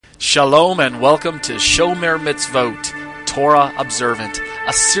Shalom and welcome to Shomer Mitzvot, Torah Observant,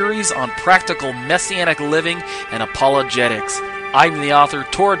 a series on practical Messianic living and apologetics. I'm the author,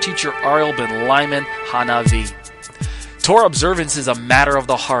 Torah teacher Ariel ben Lyman Hanavi. Torah observance is a matter of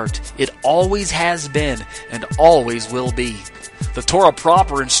the heart. It always has been and always will be. The Torah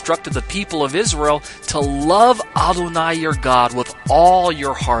proper instructed the people of Israel to love Adonai your God with all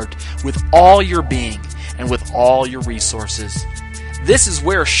your heart, with all your being, and with all your resources. This is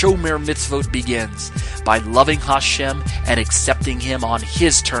where Shomer Mitzvot begins, by loving Hashem and accepting Him on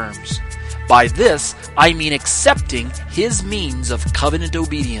His terms. By this, I mean accepting His means of covenant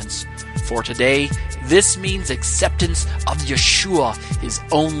obedience. For today, this means acceptance of Yeshua, His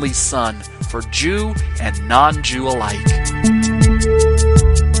only Son, for Jew and non-Jew alike.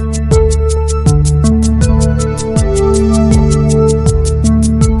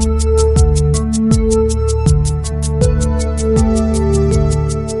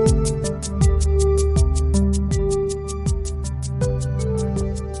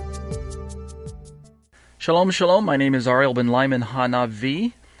 Shalom, shalom. My name is Ariel ben Lyman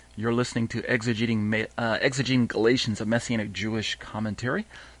Hanavi. You're listening to Exegeting Galatians, a Messianic Jewish commentary.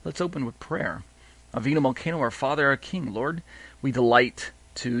 Let's open with prayer. Avinu Malkeinu, our Father, our King. Lord, we delight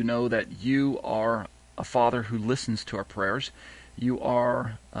to know that you are a Father who listens to our prayers. You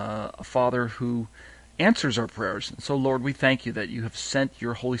are a Father who answers our prayers. And so, Lord, we thank you that you have sent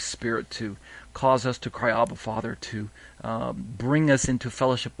your Holy Spirit to cause us to cry, Abba, Father, to bring us into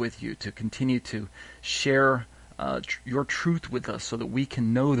fellowship with you, to continue to share your truth with us so that we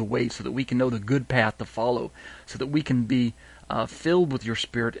can know the way, so that we can know the good path to follow, so that we can be filled with your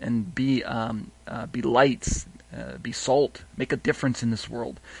Spirit and be lights, be salt, make a difference in this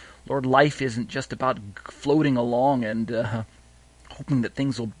world. Lord, life isn't just about floating along and hoping that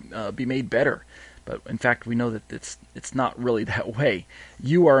things will be made better. But in fact, we know that it's not really that way.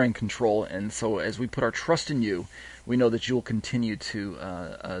 You are in control, and so as we put our trust in you, we know that you will continue to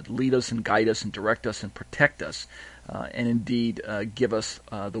lead us and guide us and direct us and protect us, and indeed give us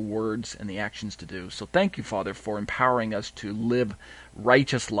the words and the actions to do. So thank you, Father, for empowering us to live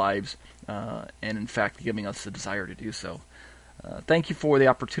righteous lives, and in fact giving us the desire to do so. Thank you for the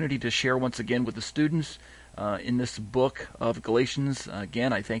opportunity to share once again with the students in this book of Galatians.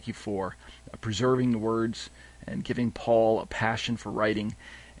 Again, I thank you for preserving the words and giving Paul a passion for writing.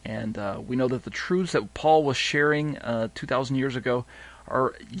 And we know that the truths that Paul was sharing 2,000 years ago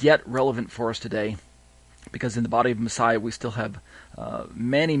are yet relevant for us today, because in the body of Messiah we still have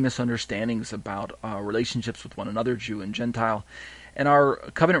many misunderstandings about our relationships with one another, Jew and Gentile, and our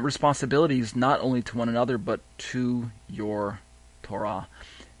covenant responsibilities not only to one another but to your Torah.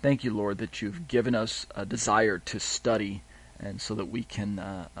 Thank you, Lord, that you've given us a desire to study, and so that we can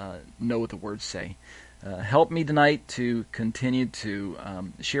know what the words say. Help me tonight to continue to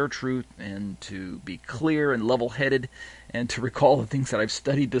share truth and to be clear and level-headed and to recall the things that I've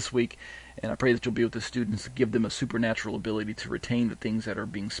studied this week. And I pray that you'll be with the students, give them a supernatural ability to retain the things that are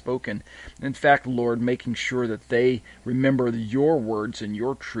being spoken. In fact, Lord, making sure that they remember your words and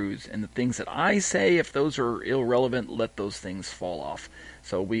your truths, and the things that I say, if those are irrelevant, let those things fall off.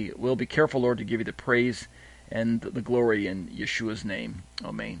 So we will be careful, Lord, to give you the praise and the glory in Yeshua's name.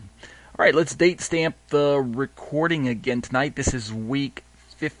 Amen. All right, let's date stamp the recording again tonight. This is week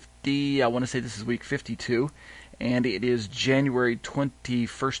 50. I want to say this is week 52, and it is January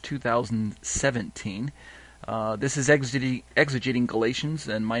 21st, 2017. This is Exegeting Galatians,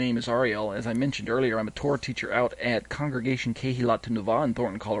 and my name is Ariel. As I mentioned earlier, I'm a Torah teacher out at Congregation Kehilat Tenuvah in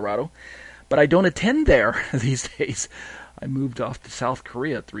Thornton, Colorado, but I don't attend there these days. I moved off to South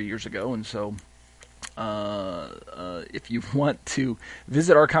Korea 3 years ago, and so if you want to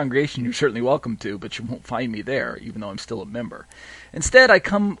visit our congregation, you're certainly welcome to, but you won't find me there, even though I'm still a member. Instead, I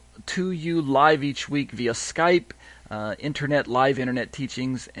come to you live each week via Skype, live internet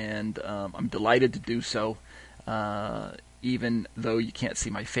teachings, and I'm delighted to do so, even though you can't see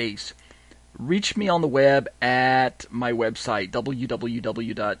my face. Reach me on the web at my website,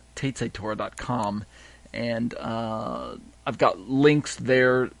 www.tetzeitorah.com, and I've got links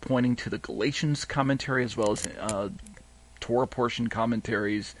there pointing to the Galatians commentary as well as Torah portion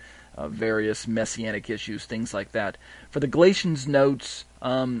commentaries, various messianic issues, things like that. For the Galatians notes,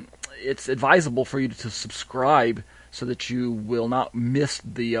 it's advisable for you to subscribe so that you will not miss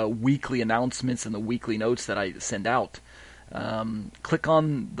the weekly announcements and the weekly notes that I send out. Click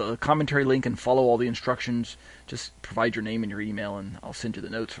on the commentary link and follow all the instructions. Just provide your name and your email, and I'll send you the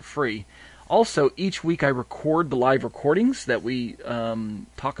notes for free. Also, each week I record the live recordings that we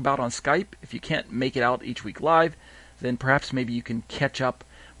talk about on Skype. If you can't make it out each week live, then perhaps maybe you can catch up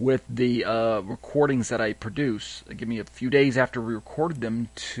with the recordings that I produce. Give me a few days after we recorded them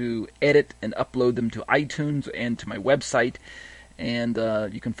to edit and upload them to iTunes and to my website, and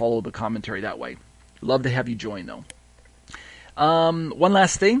you can follow the commentary that way. Love to have you join, though. One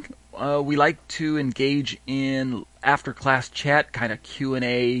last thing. We like to engage in after-class chat, kind of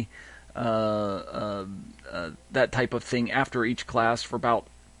Q&A, that type of thing after each class for about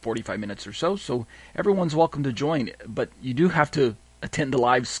 45 minutes or so. So everyone's welcome to join, but you do have to attend the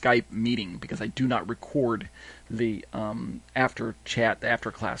live Skype meeting because I do not record the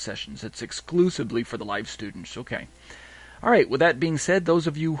after-class sessions. It's exclusively for the live students. Okay. All right, with that being said, those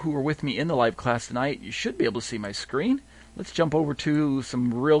of you who are with me in the live class tonight, you should be able to see my screen. Let's jump over to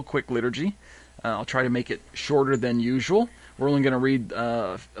some real quick liturgy. I'll try to make it shorter than usual. We're only going to read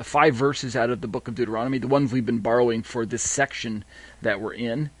 5 verses out of the book of Deuteronomy, the ones we've been borrowing for this section that we're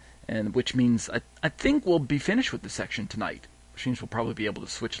in, and which means I think we'll be finished with this section tonight, which means we'll probably be able to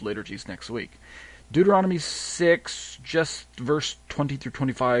switch liturgies next week. Deuteronomy 6, just verse 20 through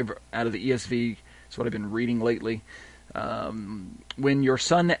 25 out of the ESV. That's what I've been reading lately. When your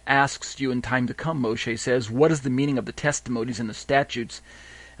son asks you in time to come, Moshe says, what is the meaning of the testimonies and the statutes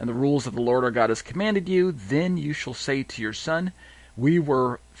and the rules that the Lord our God has commanded you? Then you shall say to your son, we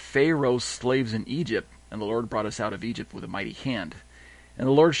were Pharaoh's slaves in Egypt, and the Lord brought us out of Egypt with a mighty hand. And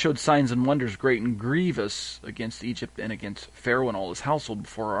the Lord showed signs and wonders great and grievous against Egypt and against Pharaoh and all his household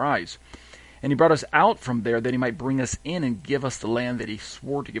before our eyes. And he brought us out from there that he might bring us in and give us the land that he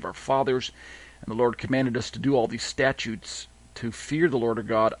swore to give our fathers. And the Lord commanded us to do all these statutes, to fear the Lord our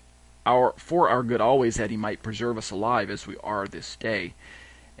God for our good always, that he might preserve us alive as we are this day.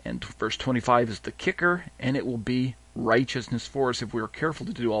 And verse 25 is the kicker, and it will be righteousness for us if we are careful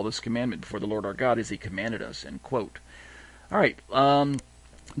to do all this commandment before the Lord our God as he commanded us, end quote. All right, don't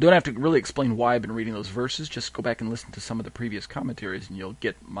have to really explain why I've been reading those verses. Just go back and listen to some of the previous commentaries, and you'll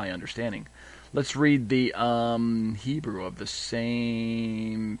get my understanding. Let's read the Hebrew of the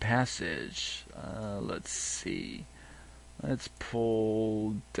same passage. Let's see. Let's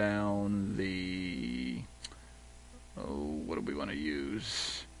pull down the... what do we want to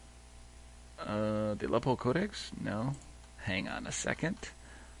use? The Aleppo Codex? No. Hang on a second.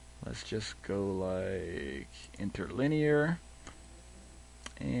 Let's just go like interlinear.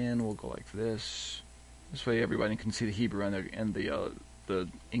 And we'll go like this. This way everybody can see the Hebrew and the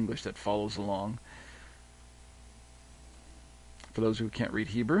English that follows along. For those who can't read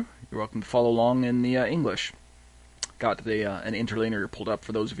Hebrew, you're welcome to follow along in the English. Got an interlinear pulled up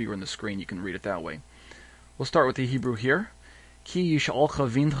for those of you who are on the screen. You can read it that way. We'll start with the Hebrew here. Ki yishalcha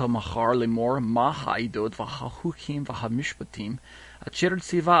vincha machar lemor ma ha'idot v'ha'chukim v'ha'mishpatim asher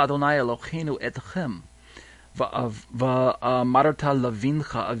tziva Adonai Eloheinu etchem v'amarta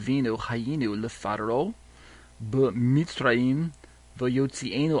lavincha avinu hayinu lefaro b'mitzrayim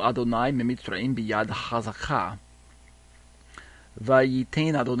v'yotzienu Adonai memitzrayim biyad chazaka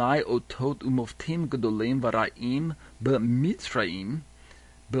v'yitein Adonai otot umoftim gedolim v'ra'im b'mitzrayim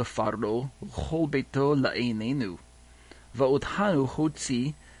b'faro chol beito la'einenu ואותנו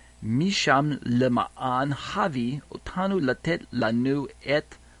הוציא משם למען הביא אותנו לתת לנו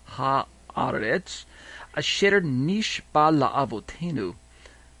את הארץ אשר נשבע לאבותינו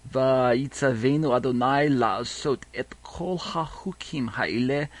ויצוונו אדוני לעשות את כל החוקים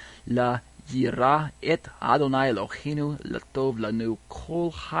האלה ליראה את אדוני אלוהינו לטוב לנו כל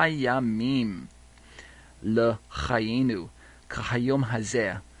הימים לחיינו כהיום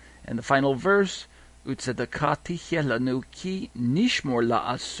הזה. And the final verse, וצדקה תהיה לנו כי נשמור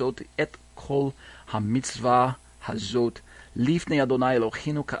לעשות את כל המצווה הזאת לפני אדוני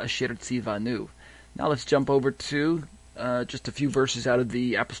אלוהינו כאשר ציוונו. Now let's jump over to just a few verses out of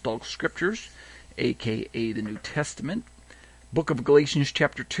the Apostolic Scriptures, aka the New Testament. Book of Galatians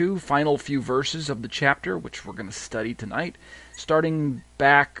chapter 2, final few verses of the chapter, which we're going to study tonight. Starting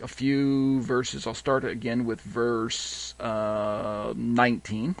back a few verses, I'll start again with verse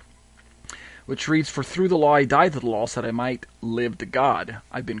 19. Which reads, For through the law I died to the law, so that I might live to God.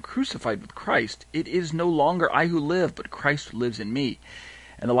 I've been crucified with Christ. It is no longer I who live, but Christ who lives in me.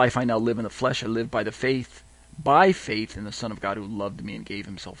 And the life I now live in the flesh, I live by faith in the Son of God who loved me and gave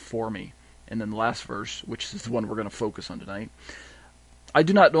himself for me. And then the last verse, which is the one we're going to focus on tonight. I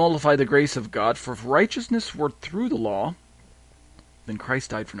do not nullify the grace of God, for if righteousness were through the law, then Christ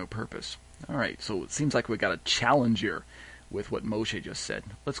died for no purpose. All right, so it seems like we got a challenge here with what Moshe just said.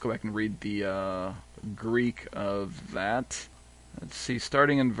 Let's go back and read the Greek of that. Let's see,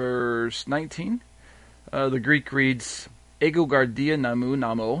 starting in verse 19. The Greek reads, Ego gardia namu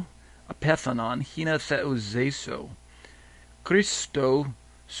namo, apethanon hina theozeso, Christo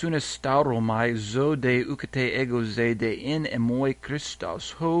Sunestauromai zo de ukete ego ze de in emoi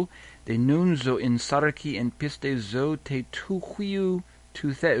Christos ho de nun zo in sarki en piste zo te tu huiu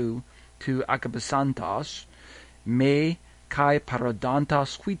tu theu tu akabasantas me kai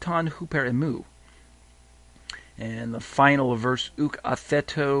paradantas huitan huper emu. And the final verse, uk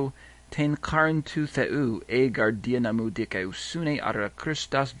atheto ten karantu theu e guardianamu dikeu sune ara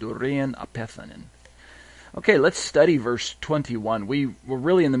Christas dorean apethanen. Okay, let's study verse 21. We're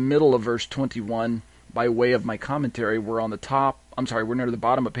really in the middle of verse 21 by way of my commentary. We're near the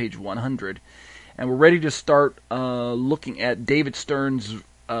bottom of page 100. And we're ready to start looking at David Stern's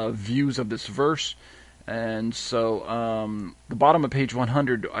views of this verse. And so the bottom of page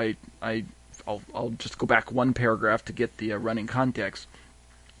 100, I'll just go back one paragraph to get the running context.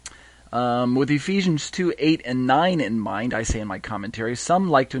 With Ephesians 2, 8, and 9 in mind, I say in my commentary, some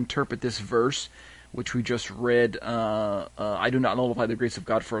like to interpret this verse, which we just read, I do not nullify the grace of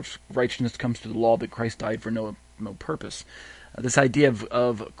God, for if righteousness comes through the law, that Christ died for no purpose. This idea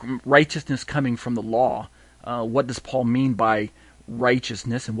of righteousness coming from the law, what does Paul mean by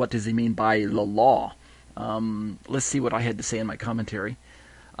righteousness, and what does he mean by the law? Let's see what I had to say in my commentary.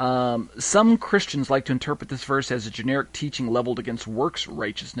 Some Christians like to interpret this verse as a generic teaching leveled against works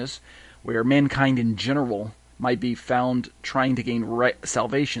righteousness, where mankind in general might be found trying to gain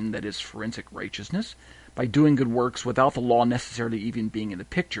salvation, that is, forensic righteousness, by doing good works without the law necessarily even being in the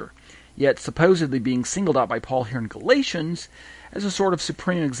picture, yet supposedly being singled out by Paul here in Galatians as a sort of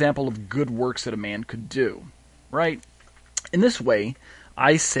supreme example of good works that a man could do. Right? In this way,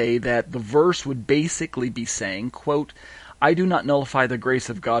 I say that the verse would basically be saying, quote, I do not nullify the grace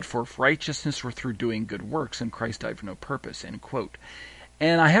of God, for if righteousness were through doing good works, and Christ died for no purpose, end quote.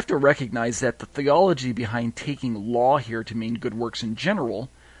 And I have to recognize that the theology behind taking law here to mean good works in general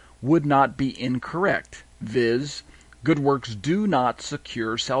would not be incorrect. Viz., good works do not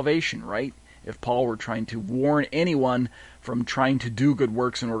secure salvation, right? If Paul were trying to warn anyone from trying to do good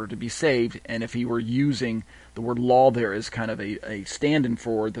works in order to be saved, and if he were using the word law there as kind of a stand-in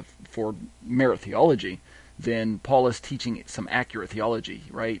for merit theology, then Paul is teaching some accurate theology,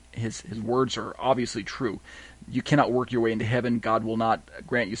 right? His words are obviously true. You cannot work your way into heaven. God will not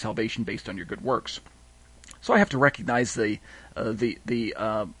grant you salvation based on your good works. So I have to recognize the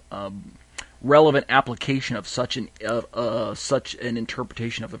relevant application of such an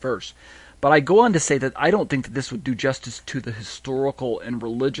interpretation of the verse. But I go on to say that I don't think that this would do justice to the historical and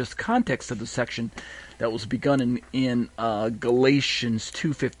religious context of the section that was begun in Galatians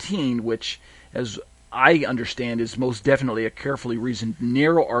 2:15, which, as I understand, is most definitely a carefully reasoned,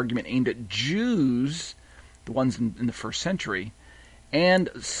 narrow argument aimed at Jews, the ones in the first century, and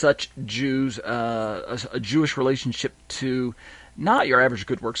such Jews, a Jewish relationship to not your average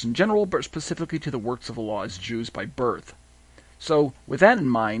good works in general, but specifically to the works of the law as Jews by birth. So with that in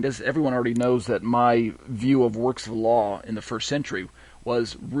mind, as everyone already knows that my view of works of the law in the first century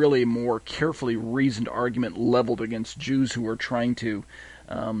was really a more carefully reasoned argument leveled against Jews who were trying to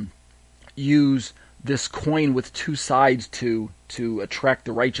use this coin with two sides to attract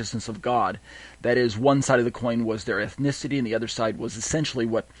the righteousness of God. That is, one side of the coin was their ethnicity, and the other side was essentially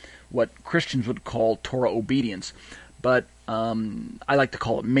what Christians would call Torah obedience. But I like to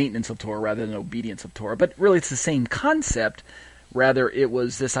call it maintenance of Torah rather than obedience of Torah. But really it's the same concept. Rather, it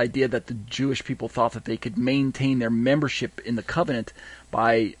was this idea that the Jewish people thought that they could maintain their membership in the covenant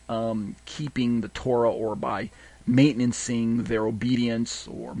by keeping the Torah, or by maintaining their obedience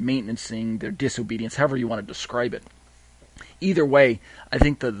or maintaining their disobedience, however you want to describe it. Either way, I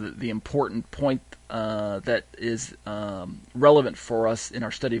think the important point that is relevant for us in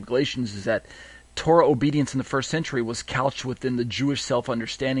our study of Galatians is that Torah obedience in the first century was couched within the Jewish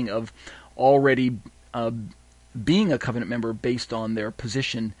self-understanding of already being a covenant member based on their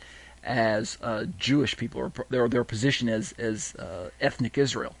position as Jewish people, or their position as ethnic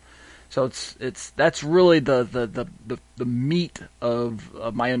Israel. So that's really the meat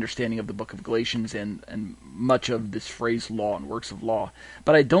of my understanding of the book of Galatians and much of this phrase law and works of law.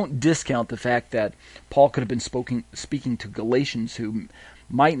 But I don't discount the fact that Paul could have been speaking to Galatians who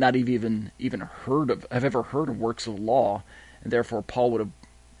might not have even have ever heard of works of law, and therefore Paul would have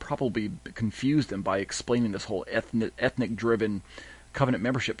probably confused them by explaining this whole ethnic driven covenant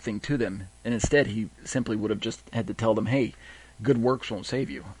membership thing to them. And instead he simply would have just had to tell them, hey, good works won't save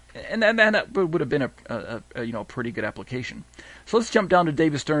you. And that would have been a pretty good application. So let's jump down to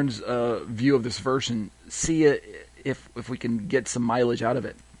David Stern's view of this verse and see if we can get some mileage out of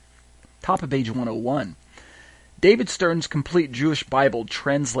it. Top of page 101. David Stern's Complete Jewish Bible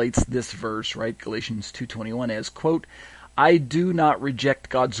translates this verse, right, Galatians 2:21, as, quote, I do not reject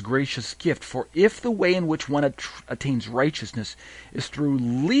God's gracious gift, for if the way in which one attains righteousness is through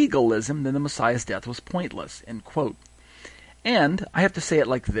legalism, then the Messiah's death was pointless." End quote. And I have to say it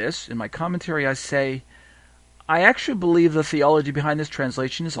like this. In my commentary, I say, I actually believe the theology behind this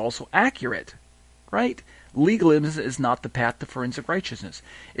translation is also accurate, right? Legalism is not the path to forensic righteousness.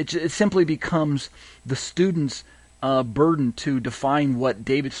 It simply becomes the student's burden to define what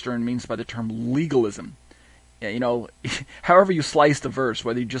David Stern means by the term legalism. You know, however you slice the verse,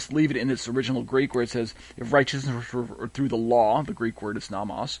 whether you just leave it in its original Greek where it says, if righteousness were through the law, the Greek word is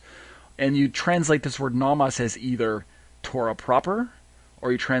nomos, and you translate this word nomos as either Torah proper,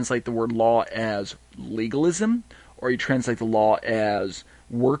 or you translate the word law as legalism, or you translate the law as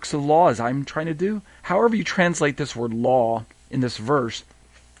works of law, as I'm trying to do. However you translate this word law in this verse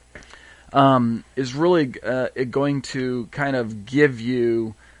is really going to kind of give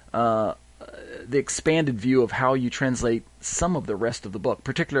you the expanded view of how you translate some of the rest of the book,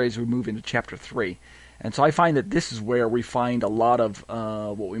 particularly as we move into chapter 3. And so I find that this is where we find a lot of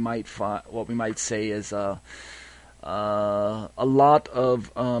what we might say is a lot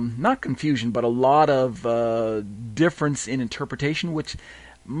of not confusion, but a lot of difference in interpretation, which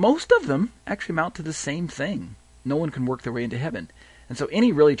most of them actually amount to the same thing. No one can work their way into heaven. And so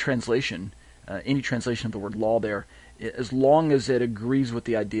any translation of the word law there, as long as it agrees with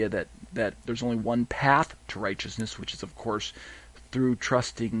the idea that there's only one path to righteousness, which is, of course, through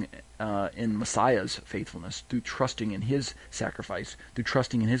trusting in Messiah's faithfulness, through trusting in His sacrifice, through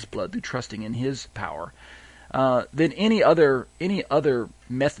trusting in His blood, through trusting in His power, then any other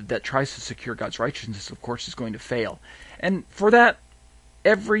method that tries to secure God's righteousness, of course, is going to fail. And for that,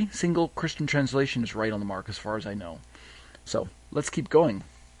 every single Christian translation is right on the mark, as far as I know. So let's keep going.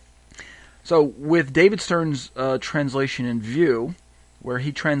 So with David Stern's translation in view, where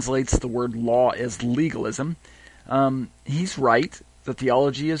he translates the word law as legalism, he's right. The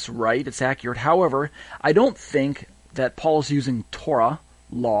theology is right. It's accurate. However, I don't think that Paul's using Torah,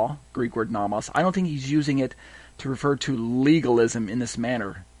 law, Greek word nomos. I don't think he's using it to refer to legalism in this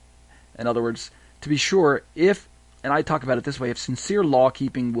manner. In other words, to be sure, and I talk about it this way, if sincere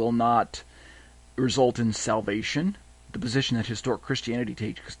law-keeping will not result in salvation, the position that historic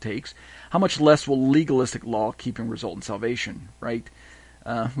Christianity takes, how much less will legalistic law-keeping result in salvation, right?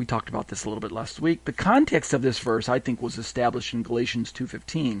 We talked about this a little bit last week. The context of this verse, I think, was established in Galatians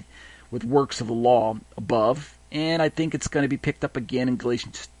 2:15 with works of the law above, and I think it's going to be picked up again in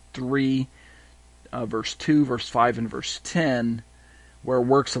Galatians 3, verse 2, verse 5, and verse 10, where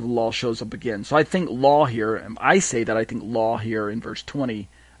works of the law shows up again. So I think law here, I think law here in verse 21,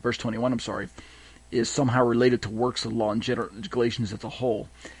 is somehow related to works of the law in Galatians as a whole.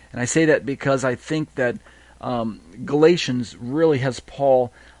 And I say that because I think that Galatians really has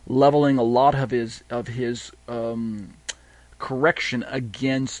Paul leveling a lot of his correction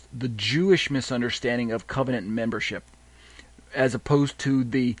against the Jewish misunderstanding of covenant membership, as opposed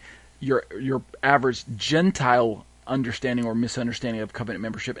to your average Gentile understanding or misunderstanding of covenant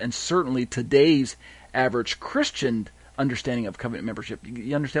membership, and certainly today's average Christian understanding of covenant membership.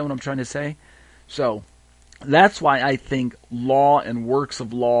 You understand what I'm trying to say? So that's why I think law and works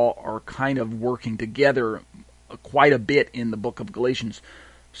of law are kind of working together quite a bit in the book of Galatians.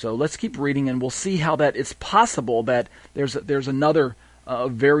 So let's keep reading, and we'll see how that it's possible that there's another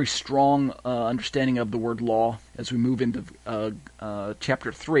very strong understanding of the word law as we move into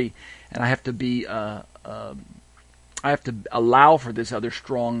chapter 3, and I have to allow for this other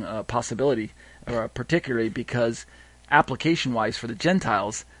strong possibility, particularly because application-wise for the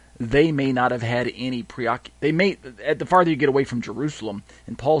Gentiles, they may not have had any the farther you get away from Jerusalem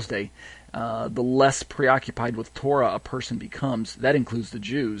in Paul's day, the less preoccupied with Torah a person becomes. That includes the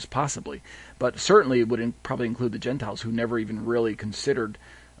Jews, possibly. But certainly it would probably include the Gentiles, who never even really considered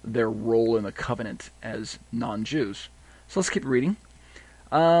their role in the covenant as non-Jews. So let's keep reading.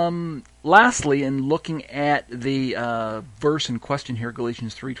 Lastly, in looking at the verse in question here,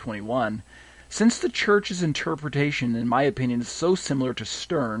 Galatians 3:21, since the church's interpretation, in my opinion, is so similar to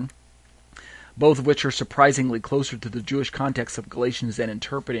Stern, both of which are surprisingly closer to the Jewish context of Galatians than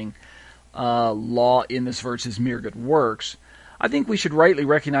interpreting law in this verse as mere good works, I think we should rightly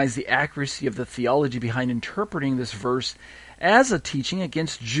recognize the accuracy of the theology behind interpreting this verse as a teaching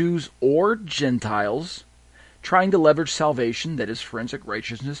against Jews or Gentiles trying to leverage salvation, that is forensic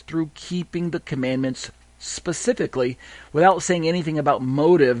righteousness, through keeping the commandments specifically without saying anything about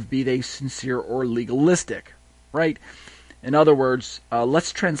motive, be they sincere or legalistic, right? In other words,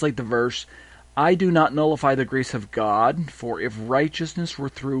 let's translate the verse, I do not nullify the grace of God, for if righteousness were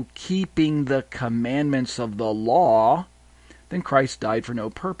through keeping the commandments of the law, then Christ died for no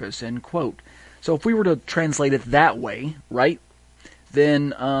purpose, end quote. So if we were to translate it that way, right,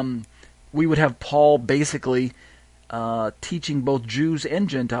 then we would have Paul basically teaching both Jews and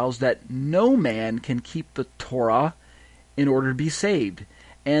Gentiles that no man can keep the Torah in order to be saved.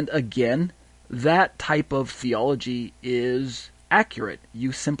 And again, that type of theology is accurate.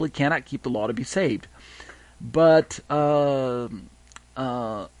 You simply cannot keep the law to be saved. But I'm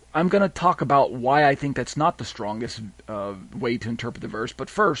going to talk about why I think that's not the strongest way to interpret the verse. But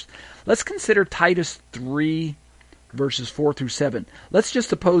first, let's consider Titus 3, verses 4 through 7. Let's just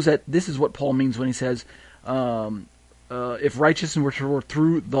suppose that this is what Paul means when he says, if righteousness were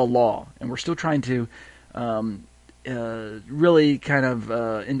through the law. And we're still trying to really kind of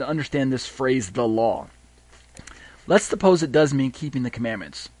understand this phrase, the law. Let's suppose it does mean keeping the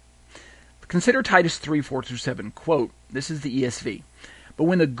commandments. Consider Titus 3, 4 through 7. Quote, this is the ESV. But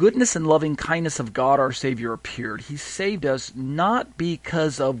when the goodness and loving kindness of God our Savior appeared, He saved us not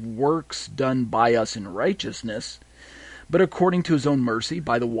because of works done by us in righteousness, but according to His own mercy,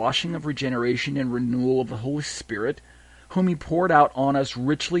 by the washing of regeneration and renewal of the Holy Spirit, whom He poured out on us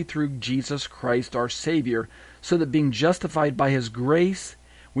richly through Jesus Christ our Savior, so that being justified by His grace,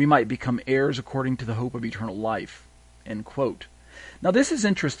 we might become heirs according to the hope of eternal life. End quote. Now this is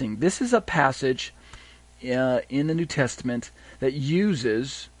interesting. This is a passage in the New Testament that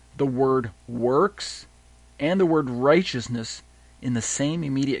uses the word works and the word righteousness in the same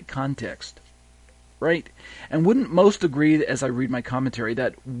immediate context. Right? And wouldn't most agree, as I read my commentary,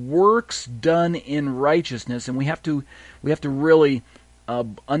 that works done in righteousness, and we have to really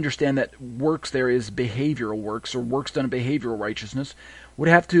understand that works there is behavioral works, or works done in behavioral righteousness, would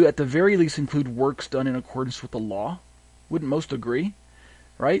have to at the very least include works done in accordance with the law. Wouldn't most agree?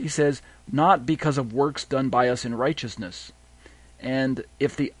 Right? He says, not because of works done by us in righteousness. And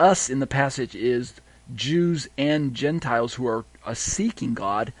if the us in the passage is Jews and Gentiles who are seeking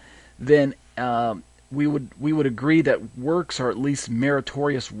God, then we would agree that works are at least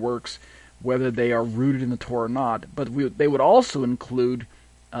meritorious works, whether they are rooted in the Torah or not. But they would also include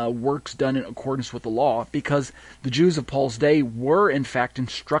works done in accordance with the law, because the Jews of Paul's day were in fact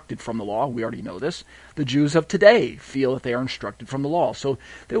instructed from the law. We already know this. The Jews of today feel that they are instructed from the law. So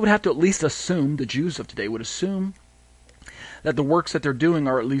they would have to at least assume, the Jews of today would assume, that the works that they're doing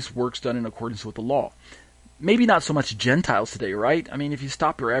are at least works done in accordance with the law. Maybe not so much Gentiles today, right? I mean, if you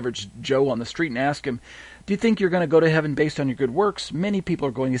stop your average Joe on the street and ask him, do you think you're going to go to heaven based on your good works? Many people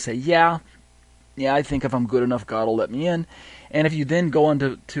are going to say, yeah, I think if I'm good enough, God will let me in. And if you then go on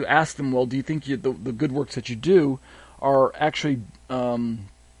to ask them, well, do you think the good works that you do are actually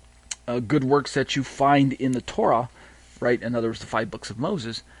good works that you find in the Torah, right? In other words, the 5 books of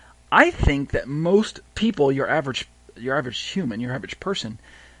Moses. I think that most people, your average human, your average person,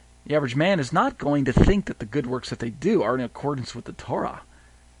 the average man is not going to think that the good works that they do are in accordance with the Torah.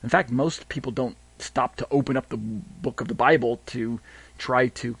 In fact, most people don't stop to open up the book of the Bible to try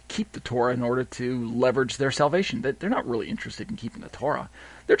to keep the Torah in order to leverage their salvation. They're not really interested in keeping the Torah.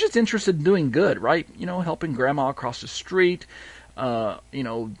 They're just interested in doing good, right? Helping grandma across the street,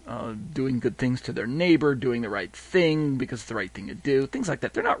 doing good things to their neighbor, doing the right thing because it's the right thing to do, things like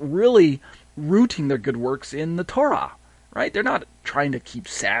that. They're not really rooting their good works in the Torah, right? They're not trying to keep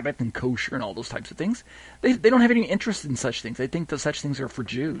Sabbath and kosher and all those types of things. They don't have any interest in such things. They think that such things are for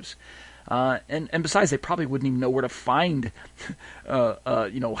Jews. And besides, they probably wouldn't even know where to find, how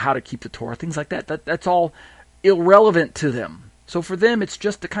to keep the Torah, things like that. That's all irrelevant to them. So for them, it's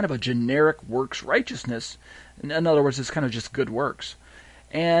just a kind of a generic works righteousness. In other words, it's kind of just good works.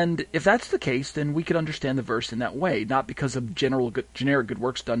 And if that's the case, then we could understand the verse in that way, not because of generic good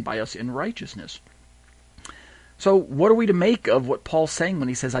works done by us in righteousness. So what are we to make of what Paul's saying when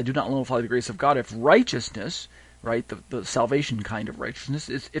he says, I do not nullify the grace of God? If righteousness, right, the salvation kind of righteousness,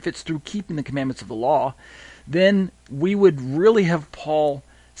 if it's through keeping the commandments of the law, then we would really have Paul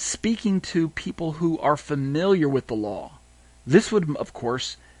speaking to people who are familiar with the law. This would, of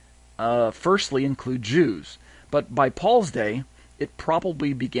course, firstly include Jews. But by Paul's day, it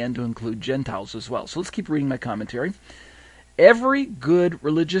probably began to include Gentiles as well. So let's keep reading my commentary. Every good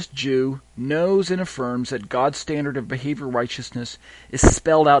religious Jew knows and affirms that God's standard of behavioral righteousness is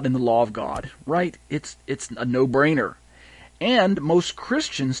spelled out in the law of God, right? It's a no-brainer. And most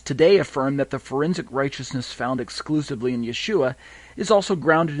Christians today affirm that the forensic righteousness found exclusively in Yeshua is also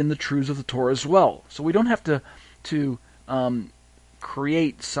grounded in the truths of the Torah as well. So we don't have to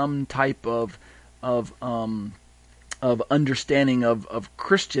create some type of understanding of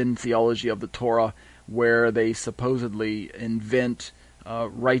Christian theology of the Torah, where they supposedly invent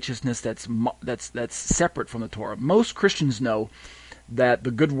righteousness that's separate from the Torah. Most Christians know that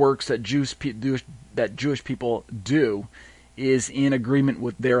the good works that Jewish people do is in agreement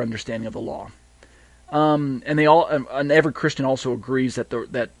with their understanding of the law. And every Christian also agrees that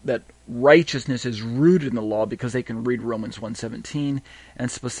that righteousness is rooted in the law, because they can read Romans 1:17,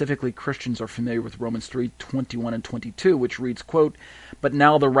 and specifically Christians are familiar with Romans 3:21 and 22, which reads, quote, "But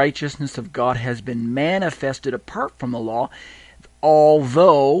now the righteousness of God has been manifested apart from the law,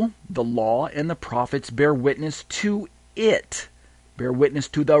 although the law and the prophets bear witness to it." Bear witness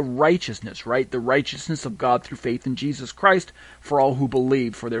to the righteousness, right? The righteousness of God through faith in Jesus Christ for all who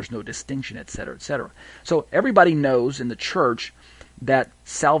believe, for there's no distinction, etc., etc. So everybody knows in the church that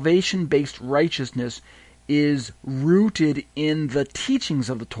salvation-based righteousness is rooted in the teachings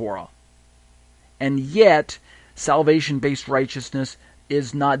of the Torah. And yet, salvation-based righteousness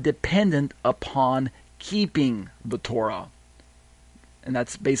is not dependent upon keeping the Torah. And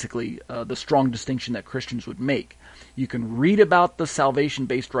that's basically the strong distinction that Christians would make. You can read about the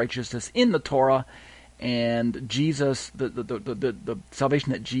salvation-based righteousness in the Torah, and Jesus, the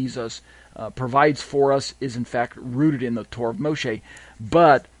salvation that Jesus provides for us is in fact rooted in the Torah of Moshe.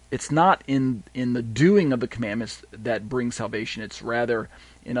 But it's not in the doing of the commandments that brings salvation. It's rather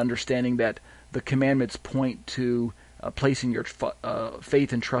in understanding that the commandments point to placing your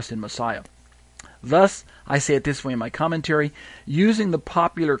faith and trust in Messiah. Thus, I say it this way in my commentary: using the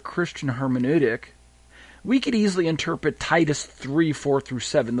popular Christian hermeneutic, we could easily interpret Titus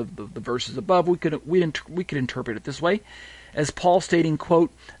 3:4-7, the verses above. We could interpret it this way, as Paul stating,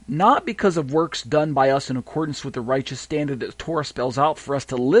 quote, "Not because of works done by us in accordance with the righteous standard that the Torah spells out for us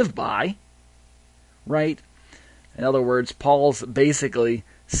to live by," right? In other words, Paul's basically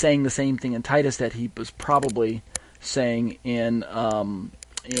saying the same thing in Titus that he was probably saying in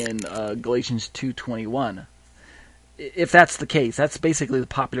Galatians 2:21. If that's the case, that's basically the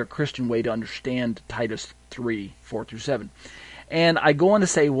popular Christian way to understand Titus 3:4-7. And I go on to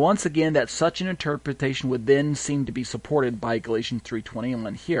say once again that such an interpretation would then seem to be supported by Galatians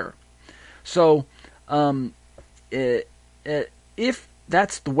 3:21 here. So, if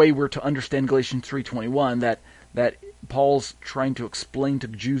that's the way we're to understand Galatians 3:21, that Paul's trying to explain to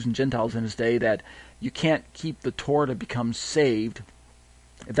Jews and Gentiles in his day that you can't keep the Torah to become saved,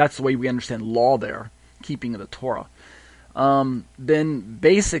 if that's the way we understand law there, keeping of the Torah, then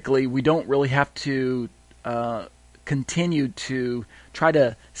basically we don't really have to continue to try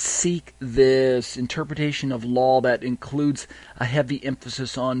to seek this interpretation of law that includes a heavy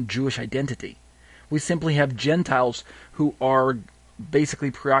emphasis on Jewish identity. We simply have Gentiles who are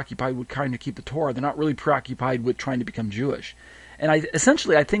basically preoccupied with trying to keep the Torah. They're not really preoccupied with trying to become Jewish. And I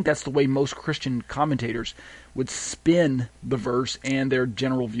think that's the way most Christian commentators would spin the verse and their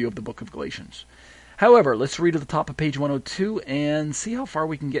general view of the book of Galatians. However, let's read at the top of page 102 and see how far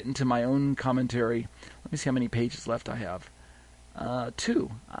we can get into my own commentary. Let me see how many pages left I have.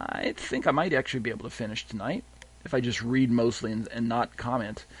 2. I think I might actually be able to finish tonight if I just read mostly and not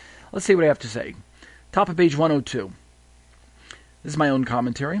comment. Let's see what I have to say. Top of page 102. This is my own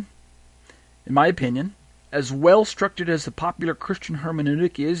commentary. In my opinion, as well structured as the popular Christian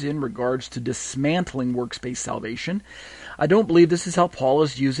hermeneutic is in regards to dismantling works-based salvation, I don't believe this is how Paul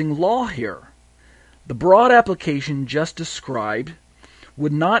is using law here. The broad application just described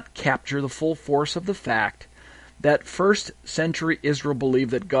would not capture the full force of the fact that first century Israel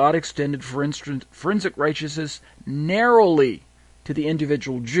believed that God extended forensic righteousness narrowly to the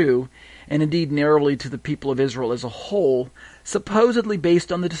individual Jew, and indeed narrowly to the people of Israel as a whole, supposedly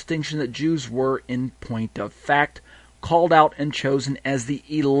based on the distinction that Jews were, in point of fact, called out and chosen as the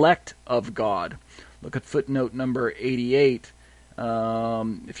elect of God. Look at footnote number 88.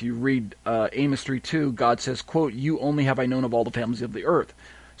 If you read Amos 3:2, God says, quote, "You only have I known of all the families of the earth."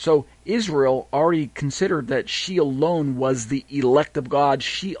 So Israel already considered that she alone was the elect of God.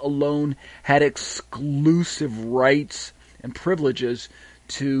 She alone had exclusive rights and privileges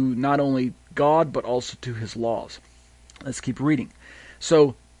to not only God, but also to his laws. Let's keep reading.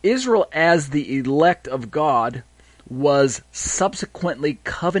 So Israel, as the elect of God, was subsequently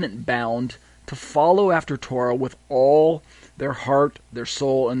covenant bound to follow after Torah with all their heart, their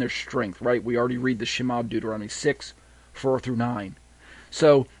soul, and their strength, right? We already read the Shema of Deuteronomy 6:4-9.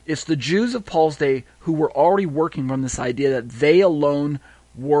 So it's the Jews of Paul's day who were already working from this idea that they alone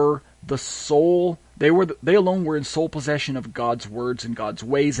were the sole, they alone were in sole possession of God's words and God's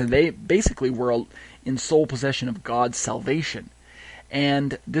ways, and they basically were in sole possession of God's salvation.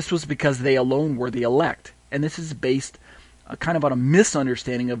 And this was because they alone were the elect. And this is based kind of on a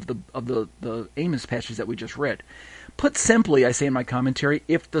misunderstanding of the Amos passage that we just read. Put simply, I say in my commentary,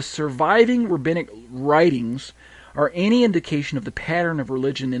 if the surviving rabbinic writings are any indication of the pattern of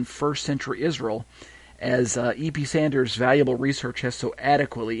religion in first century Israel, as E.P. Sanders' valuable research has so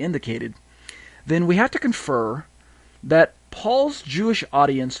adequately indicated, then we have to confer that Paul's Jewish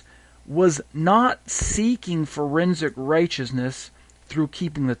audience was not seeking forensic righteousness through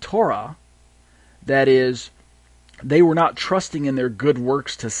keeping the Torah. That is, they were not trusting in their good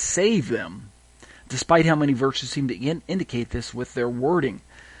works to save them, despite how many verses seem to indicate this with their wording.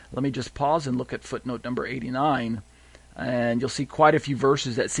 Let me just pause and look at footnote number 89, and you'll see quite a few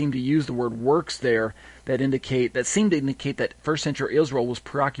verses that seem to use the word works there that seem to indicate that first century Israel was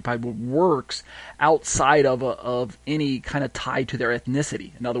preoccupied with works outside of any kind of tie to their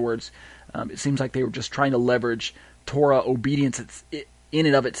ethnicity. In other words, it seems like they were just trying to leverage Torah obedience in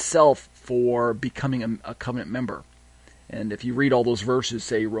and of itself for becoming a covenant member. And if you read all those verses,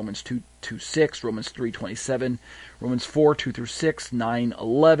 say Romans 2:6, Romans 3:27, Romans 4:2-6,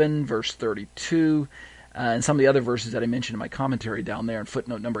 9:11, verse 32, and some of the other verses that I mentioned in my commentary down there in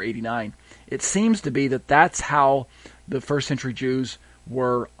footnote number 89, it seems to be that that's how the first century Jews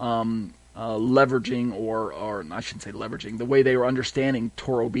were leveraging, or I shouldn't say leveraging, the way they were understanding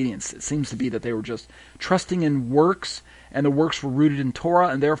Torah obedience. It seems to be that they were just trusting in works, and the works were rooted in Torah,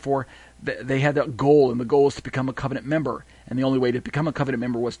 and therefore they had that goal, and the goal was to become a covenant member. And the only way to become a covenant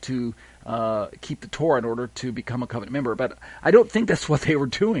member was to keep the Torah in order to become a covenant member. But I don't think that's what they were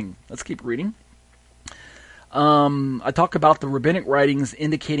doing. Let's keep reading. I talk about the rabbinic writings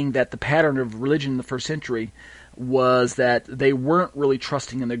indicating that the pattern of religion in the first century was that they weren't really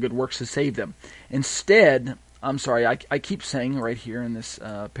trusting in their good works to save them. Instead, I keep saying right here in this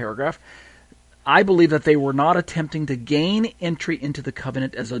paragraph, I believe that they were not attempting to gain entry into the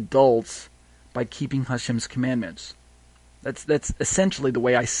covenant as adults by keeping Hashem's commandments. That's essentially the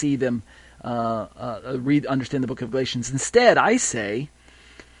way I see them understand the book of Galatians. Instead, I say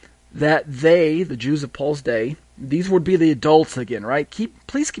that they, the Jews of Paul's day, these would be the adults again, right?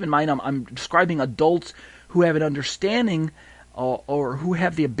 Please keep in mind I'm describing adults who have an understanding or who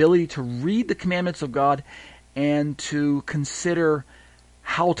have the ability to read the commandments of God and to consider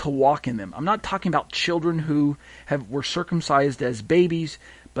how to walk in them. I'm not talking about children who were circumcised as babies,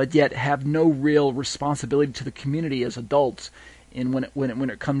 but yet have no real responsibility to the community as adults when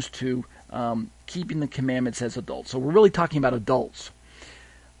it comes to keeping the commandments as adults. So we're really talking about adults.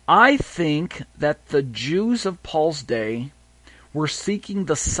 I think that the Jews of Paul's day were seeking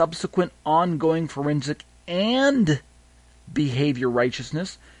the subsequent ongoing forensic and behavior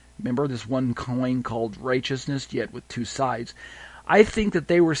righteousness. Remember this one coin called righteousness, yet with two sides. I think that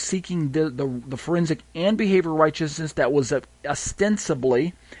they were seeking the forensic and behavior righteousness that was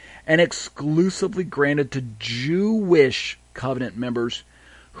ostensibly and exclusively granted to Jewish covenant members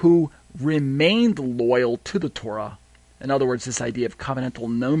who remained loyal to the Torah. In other words, this idea of covenantal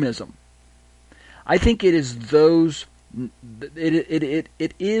nomism. I think it is those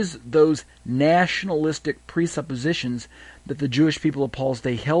nationalistic presuppositions that the Jewish people of Paul's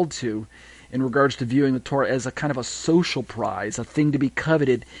day held to in regards to viewing the Torah as a kind of a social prize, a thing to be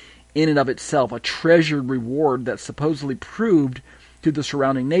coveted in and of itself, a treasured reward that supposedly proved to the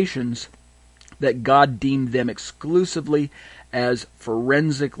surrounding nations that God deemed them exclusively as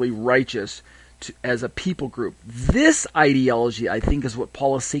forensically righteous as a people group. This ideology, I think, is what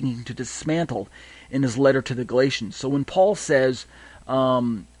Paul is seeking to dismantle in his letter to the Galatians. So when Paul says,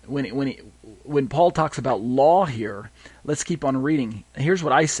 when Paul talks about law here, let's keep on reading. Here's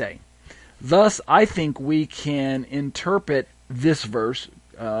what I say. Thus, I think we can interpret this verse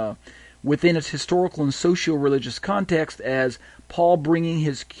within its historical and socio-religious context as Paul bringing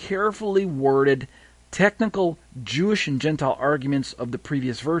his carefully worded technical Jewish and Gentile arguments of the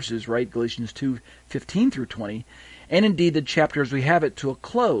previous verses, right, Galatians 2:15 through 20, and indeed the chapter as we have it, to a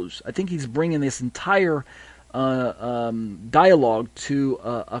close. I think he's bringing this entire dialogue to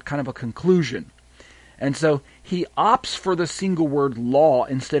a kind of a conclusion. And so he opts for the single word law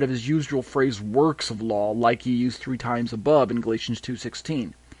instead of his usual phrase works of law, like he used 3 times above in Galatians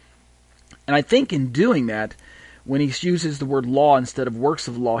 2:16. And I think in doing that, when he uses the word law instead of works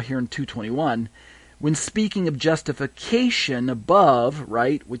of law here in 2:21, when speaking of justification above,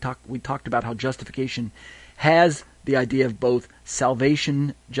 right, we talked about how justification has the idea of both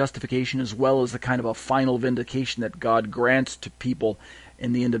salvation, justification, as well as a kind of a final vindication that God grants to people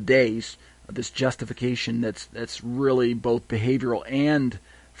in the end of days. This justification that's really both behavioral and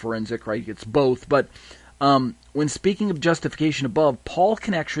forensic, right? It's both. But when speaking of justification above, Paul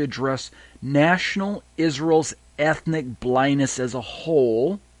can actually address national Israel's ethnic blindness as a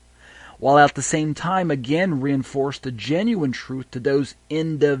whole, while at the same time again reinforce the genuine truth to those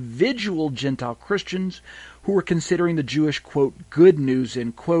individual Gentile Christians who were considering the Jewish, quote, good news,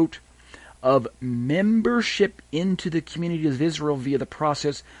 end quote, of membership into the community of Israel via the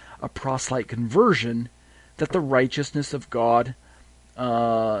process of proselyte conversion, that the righteousness of God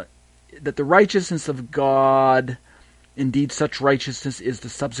Indeed, such righteousness is the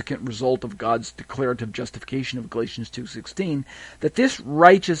subsequent result of God's declarative justification of Galatians 2:16, that this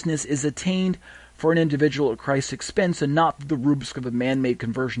righteousness is attained for an individual at Christ's expense and not through the rubric of a man-made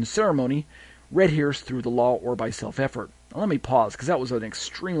conversion ceremony, read here through the law or by self-effort. Now, let me pause, because that was an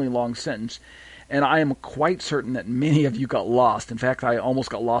extremely long sentence, and I am quite certain that many of you got lost. In fact, I almost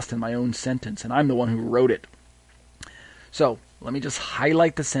got lost in my own sentence, and I'm the one who wrote it. So, let me just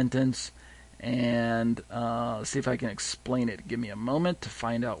highlight the sentence and see if I can explain it. Give me a moment to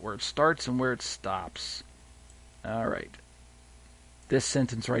find out where it starts and where it stops. All right. This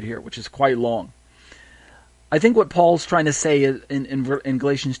sentence right here, which is quite long. I think what Paul's trying to say in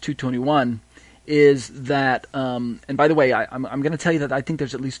Galatians 2:21 is that, and by the way, I'm going to tell you that I think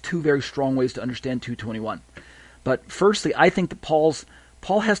there's at least two very strong ways to understand 2:21. But firstly, I think that Paul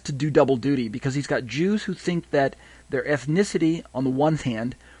has to do double duty, because he's got Jews who think that their ethnicity on the one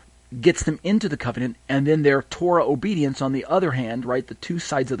hand gets them into the covenant, and then their Torah obedience on the other hand, right, the two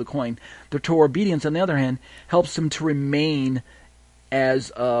sides of the coin, their Torah obedience on the other hand helps them to remain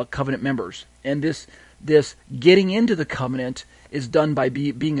as covenant members. And this getting into the covenant is done by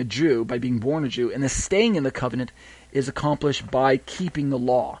being a Jew, by being born a Jew, and the staying in the covenant is accomplished by keeping the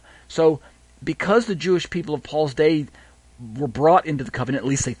law. So because the Jewish people of Paul's day were brought into the covenant, at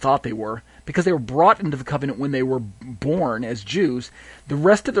least they thought they were, because they were brought into the covenant when they were born as Jews, the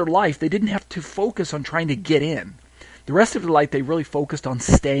rest of their life they didn't have to focus on trying to get in. The rest of their life they really focused on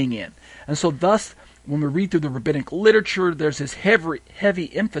staying in. And so thus, when we read through the rabbinic literature, there's this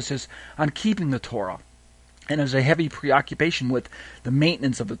heavy emphasis on keeping the Torah. And there's a heavy preoccupation with the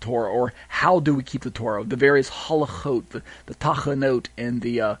maintenance of the Torah, or how do we keep the Torah, the various halachot, the tachanot, and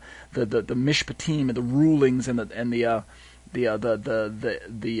the mishpatim, and the rulings, and the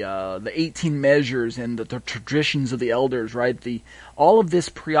 18 measures, and the traditions of the elders, right? All of this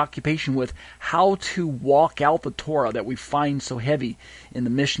preoccupation with how to walk out the Torah that we find so heavy in the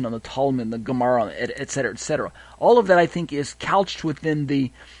Mishnah, the Talmud, the Gemara, etc., etc. All of that, I think, is couched within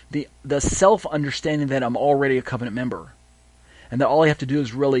the self-understanding that I'm already a covenant member, and that all I have to do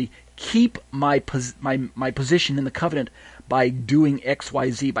is really keep my position in the covenant by doing X, Y,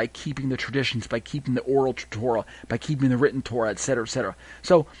 Z, by keeping the traditions, by keeping the oral Torah, by keeping the written Torah, etc., etc.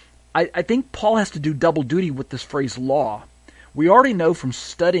 So I think Paul has to do double duty with this phrase law. We already know from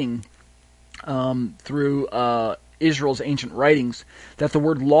studying through Israel's ancient writings that the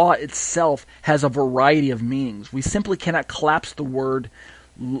word law itself has a variety of meanings. We simply cannot collapse the word.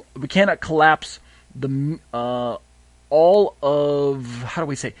 We cannot collapse the all of, how do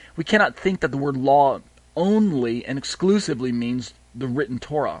we say? We cannot think that the word law only and exclusively means the written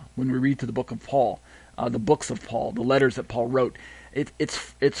Torah when we read through the book of Paul, the books of Paul, the letters that Paul wrote.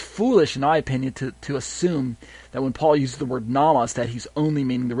 It's foolish, in my opinion, to assume that when Paul uses the word namas that he's only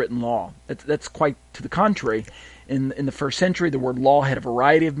meaning the written law. That's quite to the contrary. In the first century, the word law had a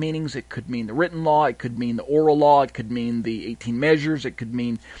variety of meanings. It could mean the written law, it could mean the oral law, it could mean the 18 measures, it could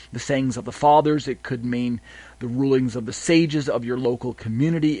mean the sayings of the fathers, it could mean the rulings of the sages of your local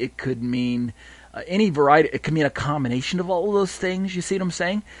community, it could mean any variety. It could mean a combination of all of those things. You see what I'm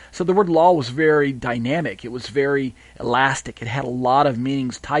saying? So the word law was very dynamic. It was very elastic. It had a lot of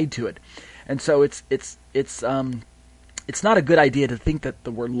meanings tied to it, and so it's not a good idea to think that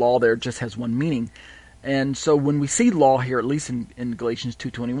the word law there just has one meaning. And so when we see law here, at least in Galatians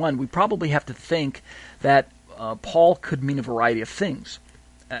 2:21, we probably have to think that Paul could mean a variety of things.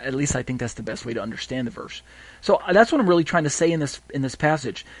 At least I think that's the best way to understand the verse. So that's what I'm really trying to say in this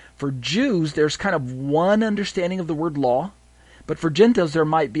passage. For Jews, there's kind of one understanding of the word law, but for Gentiles there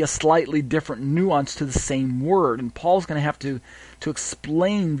might be a slightly different nuance to the same word, and Paul's going to have to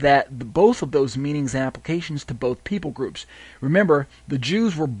explain that both of those meanings and applications to both people groups. Remember, the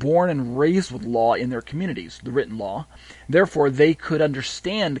Jews were born and raised with law in their communities, the written law. Therefore, they could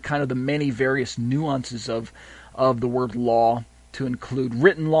understand kind of the many various nuances of the word law, to include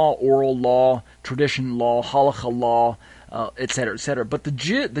written law, oral law, tradition law, halakha law, etc., etc. But the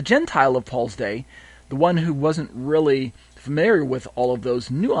Gentile of Paul's day, the one who wasn't really familiar with all of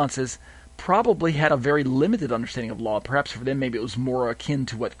those nuances, probably had a very limited understanding of law. Perhaps for them, maybe it was more akin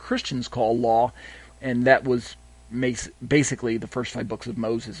to what Christians call law, and that was basically the first 5 books of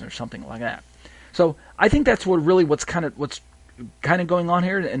Moses or something like that. So I think that's what's kind of going on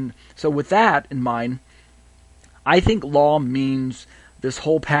here. And so with that in mind, I think law means this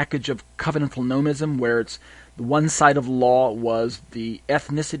whole package of covenantal nomism, where it's the one side of the law was the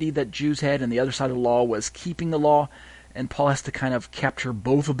ethnicity that Jews had, and the other side of the law was keeping the law. And Paul has to kind of capture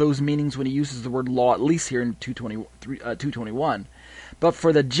both of those meanings when he uses the word law, at least here in 2:21. But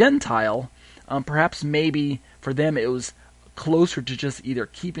for the Gentile, perhaps maybe for them it was closer to just either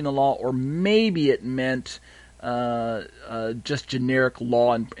keeping the law, or maybe it meant just generic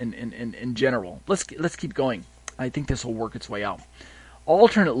law in general. Let's keep going. I think this will work its way out.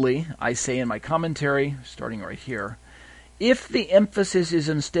 Alternately, I say in my commentary, starting right here, if the emphasis is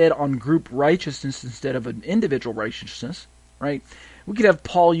instead on group righteousness instead of an individual righteousness, right? We could have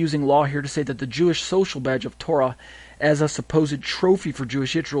Paul using law here to say that the Jewish social badge of Torah as a supposed trophy for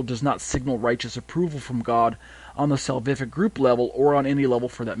Jewish Israel does not signal righteous approval from God on the salvific group level or on any level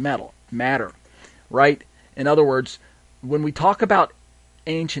for that matter, right? In other words, when we talk about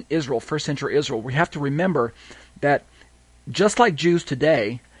ancient Israel, first century Israel, we have to remember that just like Jews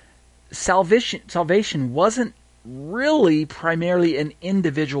today, salvation wasn't really primarily an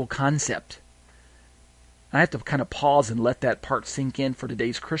individual concept. I have to kind of pause and let that part sink in for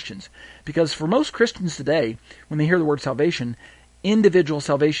today's Christians. Because for most Christians today, when they hear the word salvation, individual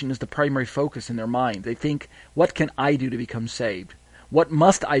salvation is the primary focus in their mind. They think, what can I do to become saved? What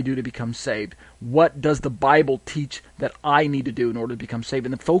must I do to become saved? What does the Bible teach that I need to do in order to become saved?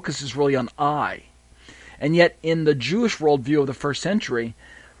 And the focus is really on I. And yet, in the Jewish worldview of the first century,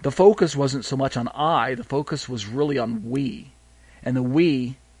 the focus wasn't so much on I, the focus was really on we. And the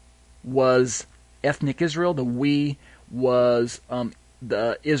we was ethnic Israel, the we was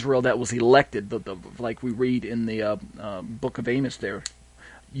the Israel that was elected, like we read in the book of Amos there.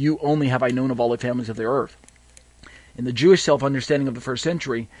 You only have I known of all the families of the earth. In the Jewish self-understanding of the first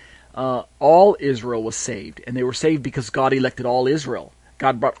century, all Israel was saved, and they were saved because God elected all Israel.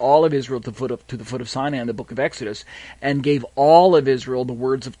 God brought all of Israel to the foot of Sinai in the book of Exodus and gave all of Israel the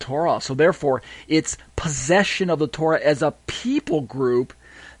words of Torah. So therefore, it's possession of the Torah as a people group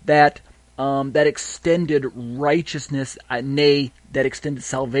that extended righteousness, nay, that extended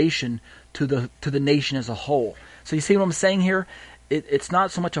salvation to the nation as a whole. So you see what I'm saying here? It's not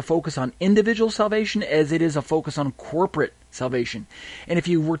so much a focus on individual salvation as it is a focus on corporate salvation. And if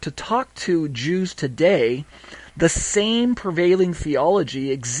you were to talk to Jews today, the same prevailing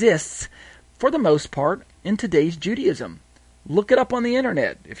theology exists, for the most part, in today's Judaism. Look it up on the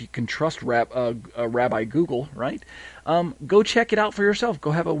internet, if you can trust Rabbi Google, right? Go check it out for yourself.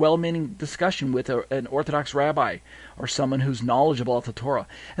 Go have a well-meaning discussion with an Orthodox rabbi or someone who's knowledgeable of the Torah.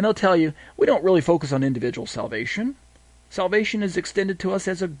 And they'll tell you, we don't really focus on individual salvation. Salvation is extended to us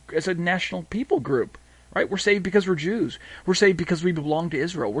as a national people group. Right? We're saved because we're Jews. We're saved because we belong to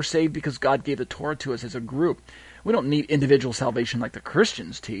Israel. We're saved because God gave the Torah to us as a group. We don't need individual salvation like the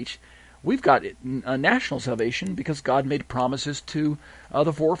Christians teach. We've got a national salvation because God made promises to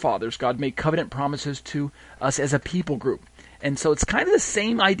the forefathers. God made covenant promises to us as a people group. And so it's kind of the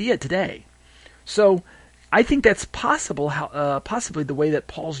same idea today. So I think that's possibly the way that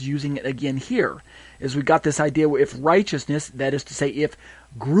Paul's using it again here, is we've got this idea where if righteousness, that is to say, if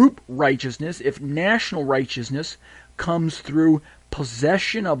group righteousness, if national righteousness comes through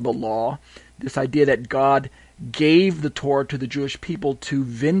possession of the law, this idea that God gave the Torah to the Jewish people to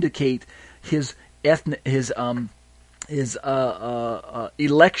vindicate his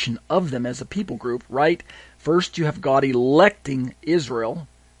election of them as a people group, right? First, you have God electing Israel,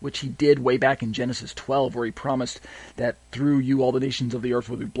 which he did way back in Genesis 12, where he promised that through you all the nations of the earth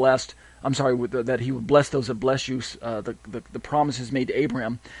will be blessed. That he would bless those that bless you, the promises made to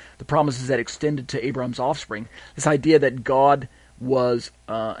Abraham, the promises that extended to Abraham's offspring. This idea that God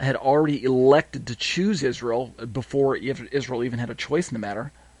had already elected to choose Israel before Israel even had a choice in the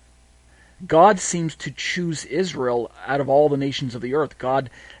matter. God seems to choose Israel out of all the nations of the earth.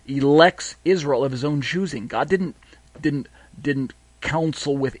 God elects Israel of his own choosing. God didn't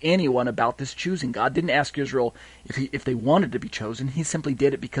counsel with anyone about this choosing. God didn't ask Israel if they wanted to be chosen. He simply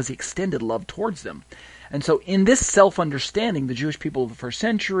did it because he extended love towards them. And so in this self-understanding, the Jewish people of the first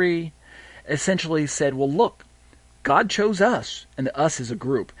century essentially said, well, look, God chose us, and the us is a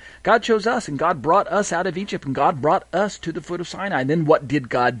group. God chose us, and God brought us out of Egypt, and God brought us to the foot of Sinai. And then what did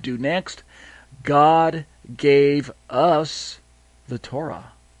God do next? God gave us the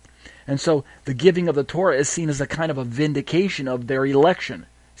Torah. And so the giving of the Torah is seen as a kind of a vindication of their election.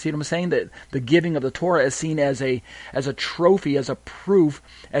 See what I'm saying? That the giving of the Torah is seen as a trophy, as a proof,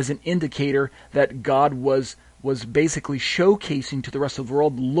 as an indicator that God was basically showcasing to the rest of the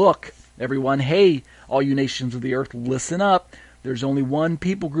world, look, everyone, hey, all you nations of the earth, listen up. There's only one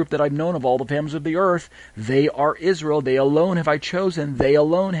people group that I've known of all the families of the earth. They are Israel. They alone have I chosen. They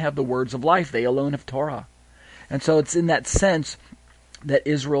alone have the words of life. They alone have Torah. And so it's in that sense that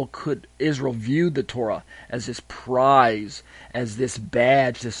Israel viewed the Torah as this prize, as this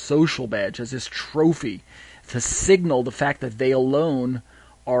badge, this social badge, as this trophy, to signal the fact that they alone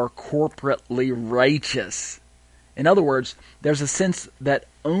are corporately righteous. In other words, there's a sense that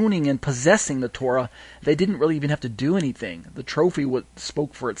owning and possessing the Torah, they didn't really even have to do anything. The trophy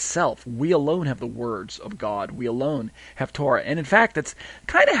spoke for itself. We alone have the words of God. We alone have Torah. And in fact, that's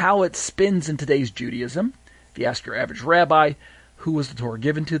kind of how it spins in today's Judaism. If you ask your average rabbi, who was the Torah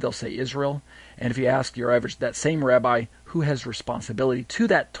given to, they'll say Israel. And if you ask that same rabbi, who has responsibility to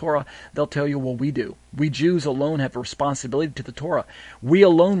that Torah, they'll tell you, well, we do. We Jews alone have responsibility to the Torah. We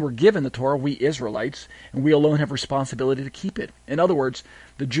alone were given the Torah, we Israelites, and we alone have responsibility to keep it. In other words,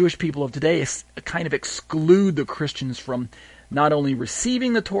 the Jewish people of today kind of exclude the Christians from not only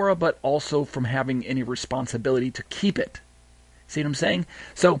receiving the Torah, but also from having any responsibility to keep it. See what I'm saying?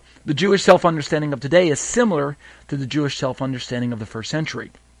 So the Jewish self-understanding of today is similar to the Jewish self-understanding of the first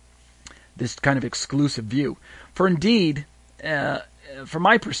century. This kind of exclusive view. For indeed, from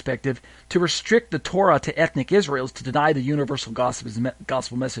my perspective, to restrict the Torah to ethnic Israel is to deny the universal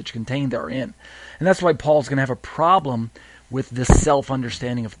gospel message contained therein. And that's why Paul's going to have a problem with this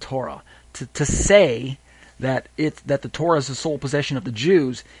self-understanding of Torah. To say that the Torah is the sole possession of the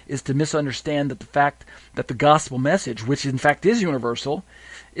Jews is to misunderstand that the fact that the gospel message, which in fact is universal,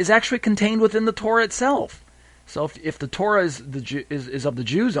 is actually contained within the Torah itself. So if the Torah is of the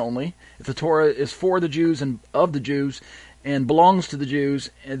Jews only, if the Torah is for the Jews and of the Jews and belongs to the Jews,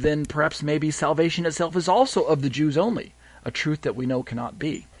 then perhaps maybe salvation itself is also of the Jews only, a truth that we know cannot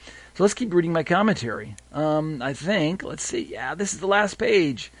be. So let's keep reading my commentary. Let's see, this is the last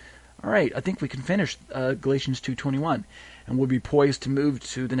page. All right, I think we can finish Galatians 2:21, and we'll be poised to move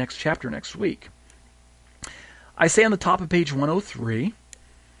to the next chapter next week. I say on the top of page 103,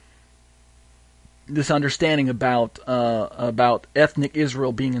 this understanding about ethnic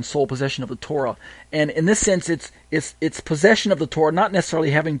Israel being in sole possession of the Torah, and in this sense, it's possession of the Torah, not necessarily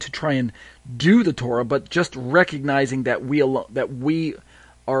having to try and do the Torah, but just recognizing that we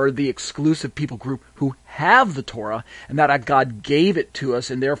are the exclusive people group who have the Torah, and that God gave it to us,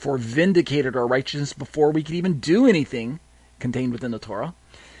 and therefore vindicated our righteousness before we could even do anything contained within the Torah.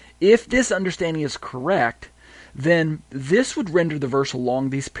 If this understanding is correct, then this would render the verse along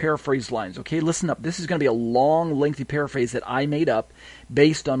these paraphrased lines. Okay, listen up. This is going to be a long, lengthy paraphrase that I made up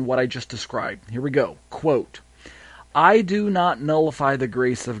based on what I just described. Here we go. Quote, I do not nullify the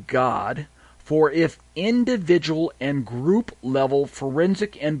grace of God, for if individual and group level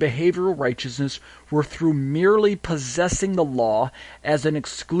forensic and behavioral righteousness were through merely possessing the law as an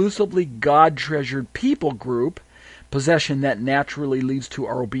exclusively God-treasured people group, possession that naturally leads to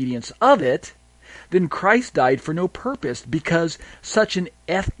our obedience of it, then Christ died for no purpose, because such an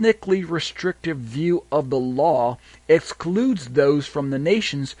ethnically restrictive view of the law excludes those from the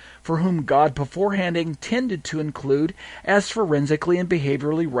nations for whom God beforehand intended to include as forensically and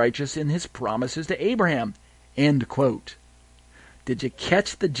behaviorally righteous in his promises to Abraham. End quote. Did you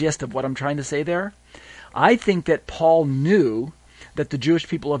catch the gist of what I'm trying to say there? I think that Paul knew that the Jewish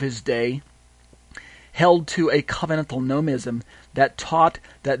people of his day held to a covenantal nomism that taught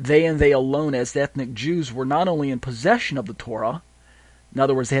that they and they alone as ethnic Jews were not only in possession of the Torah, in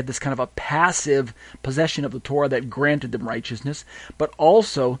other words, they had this kind of a passive possession of the Torah that granted them righteousness, but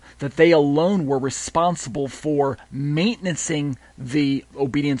also that they alone were responsible for maintaining the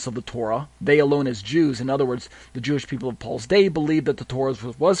obedience of the Torah, they alone as Jews. In other words, the Jewish people of Paul's day believed that the Torah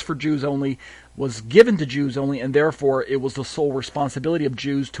was for Jews only, was given to Jews only, and therefore it was the sole responsibility of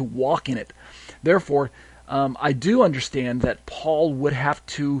Jews to walk in it. Therefore, I do understand that Paul would have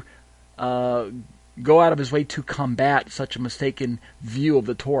to go out of his way to combat such a mistaken view of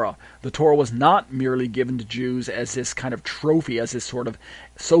the Torah. The Torah was not merely given to Jews as this kind of trophy, as this sort of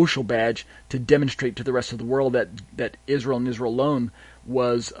social badge to demonstrate to the rest of the world that Israel and Israel alone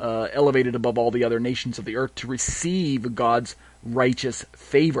was elevated above all the other nations of the earth to receive God's righteous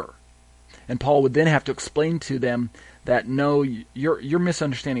favor. And Paul would then have to explain to them that no, your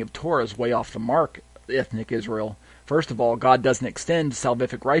misunderstanding of Torah is way off the mark, ethnic Israel. First of all, God doesn't extend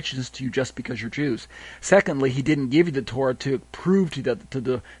salvific righteousness to you just because you're Jews. Secondly, he didn't give you the Torah to prove to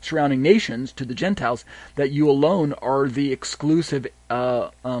the surrounding nations, to the Gentiles, that you alone are the exclusive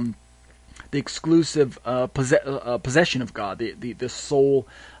possession of God, the sole.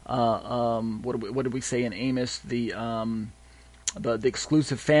 What did we say in Amos? The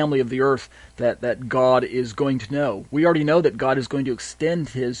exclusive family of the earth that God is going to know. We already know that God is going to extend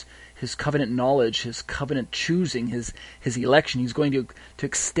his covenant knowledge, his covenant choosing, his election. He's going to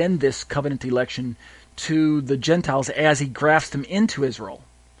extend this covenant election to the Gentiles as he grafts them into Israel.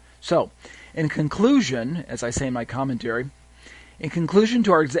 So, in conclusion, as I say in my commentary, in conclusion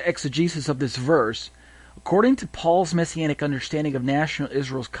to our exegesis of this verse, according to Paul's messianic understanding of national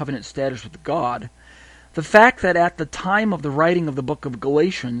Israel's covenant status with God, the fact that at the time of the writing of the book of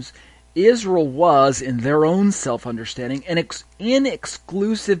Galatians, Israel was, in their own self-understanding, in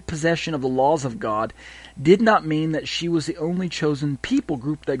exclusive possession of the laws of God, did not mean that she was the only chosen people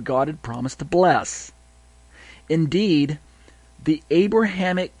group that God had promised to bless. Indeed, the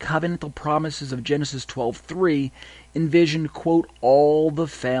Abrahamic covenantal promises of Genesis 12:3 envisioned, quote, all the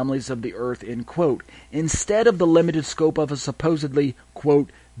families of the earth, end quote, instead of the limited scope of a supposedly, quote,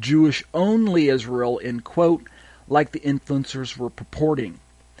 Jewish-only Israel, end quote, like the influencers were purporting.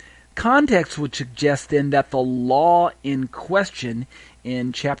 Context would suggest then that the law in question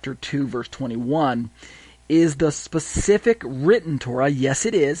in chapter 2, verse 21, is the specific written Torah. Yes,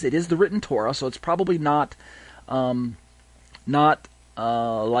 it is. It is the written Torah, so it's probably not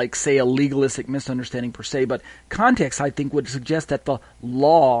like, say, a legalistic misunderstanding per se, but context, I think, would suggest that the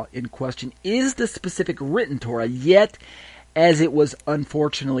law in question is the specific written Torah, yet as it was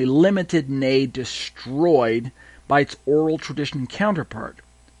unfortunately limited, nay, destroyed by its oral tradition counterpart,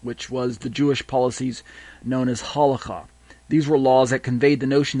 which was the Jewish policies known as halakha. These were laws that conveyed the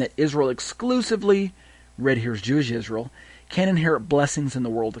notion that Israel exclusively, read here as Jewish Israel, can inherit blessings in the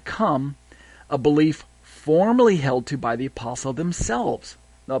world to come, a belief formerly held to by the apostle himself.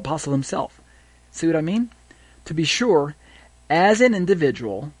 See what I mean? To be sure, as an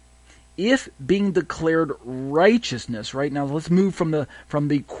individual, if being declared righteousness, right now let's move from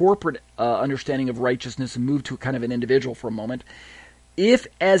the corporate understanding of righteousness and move to kind of an individual for a moment. If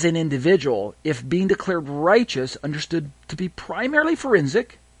as an individual, if being declared righteous understood to be primarily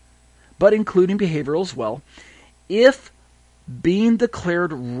forensic, but including behavioral as well, if being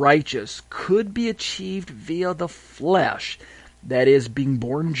declared righteous could be achieved via the flesh, that is, being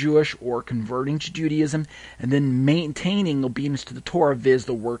born Jewish or converting to Judaism and then maintaining obedience to the Torah, viz.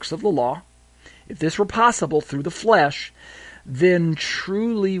 The works of the law, if this were possible through the flesh, then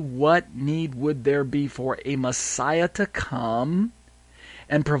truly what need would there be for a Messiah to come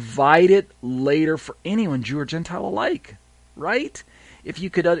and provide it later for anyone, Jew or Gentile alike, right? If you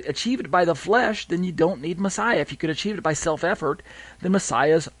could achieve it by the flesh, then you don't need Messiah. If you could achieve it by self-effort, then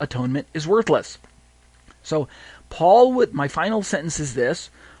Messiah's atonement is worthless. So Paul would, my final sentence is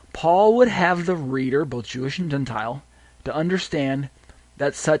this, Paul would have the reader, both Jewish and Gentile, to understand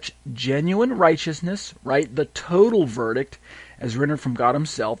that such genuine righteousness, right, the total verdict, as rendered from God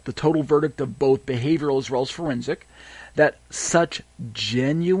himself, the total verdict of both behavioral as well as forensic, that such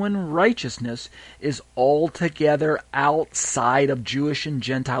genuine righteousness is altogether outside of Jewish and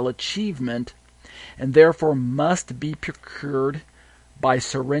Gentile achievement, and therefore must be procured by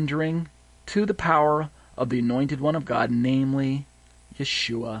surrendering to the power of the Anointed One of God, namely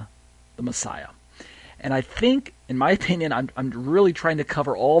Yeshua, the Messiah. And I think, in my opinion, I'm really trying to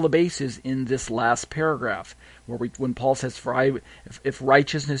cover all the bases in this last paragraph, when Paul says, if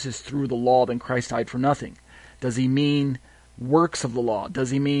righteousness is through the law, then Christ died for nothing. Does he mean works of the law?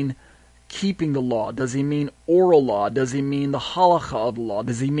 Does he mean keeping the law? Does he mean oral law? Does he mean the halakha of the law?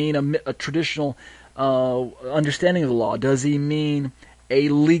 Does he mean a traditional understanding of the law? Does he mean a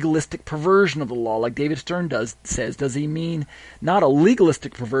legalistic perversion of the law, like David Stern says? Does he mean not a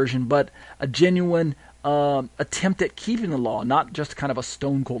legalistic perversion, but a genuine attempt at keeping the law, not just kind of a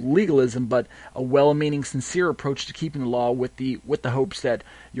stone-cold legalism, but a well-meaning, sincere approach to keeping the law with the hopes that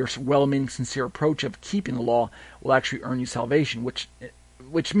your well-meaning, sincere approach of keeping the law will actually earn you salvation, which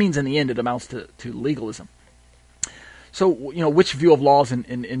means in the end it amounts to legalism. So, which view of law is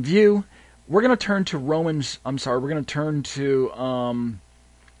in view? We're going to turn to we're going to turn to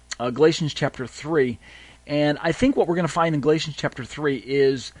Galatians chapter 3, and I think what we're going to find in Galatians chapter 3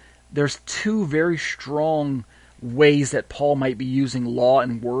 is there's two very strong ways that Paul might be using law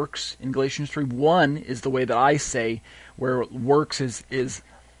and works in Galatians 3. One is the way that I say, where works is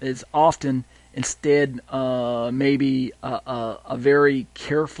often instead maybe a very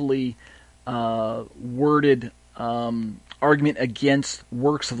carefully worded argument against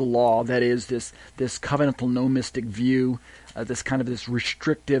works of the law. That is this covenantal nomistic view, this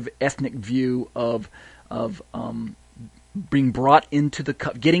restrictive ethnic view of being brought into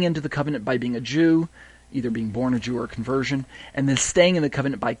getting into the covenant by being a Jew, either being born a Jew or conversion, and then staying in the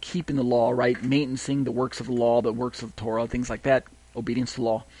covenant by keeping the law, right, maintaining the works of the law, the works of the Torah, things like that, obedience to the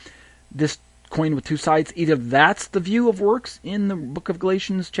law. This coin with two sides, either that's the view of works in the book of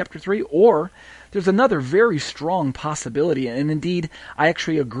Galatians chapter 3, or there's another very strong possibility, and indeed I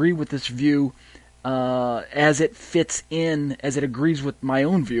actually agree with this view as it fits in, as it agrees with my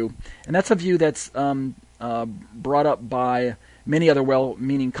own view, and that's a view that's brought up by many other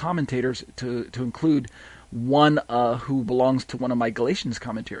well-meaning commentators, to include one who belongs to one of my Galatians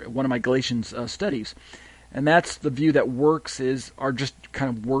studies, and that's the view that works are just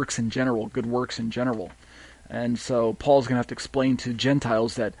kind of works in general, good works in general. And so Paul's going to have to explain to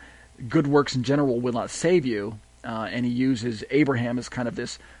Gentiles that good works in general will not save you, and he uses Abraham as kind of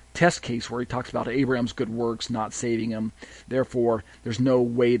this test case where he talks about Abraham's good works not saving him. Therefore, there's no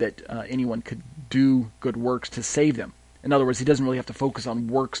way that anyone could do good works to save them. In other words, he doesn't really have to focus on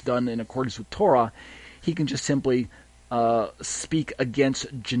works done in accordance with Torah. He can just simply speak against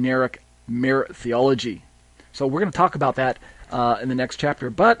generic merit theology. So we're going to talk about that in the next chapter.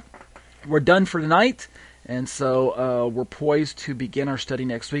 But we're done for tonight, and so we're poised to begin our study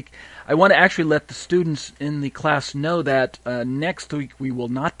next week. I want to actually let the students in the class know that next week we will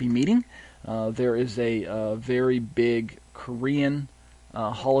not be meeting. There is a very big Korean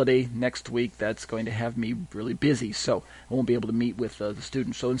holiday next week that's going to have me really busy, so I won't be able to meet with the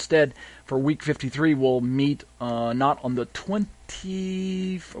students. So instead, for week 53, we'll meet not on the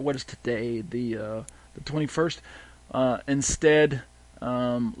what is today? The 21st. Instead,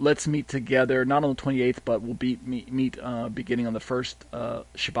 let's meet together, not on the 28th, but we'll meet beginning on the first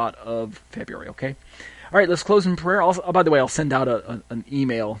Shabbat of February, okay? All right, let's close in prayer. By the way, I'll send out an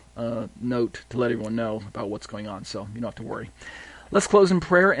email note to let everyone know about what's going on, so you don't have to worry. Let's close in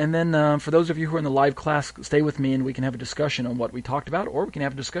prayer, and then for those of you who are in the live class, stay with me and we can have a discussion on what we talked about, or we can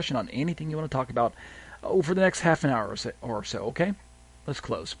have a discussion on anything you want to talk about over the next half an hour or so, okay? Let's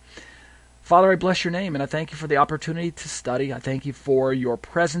close. Father, I bless your name, and I thank you for the opportunity to study. I thank you for your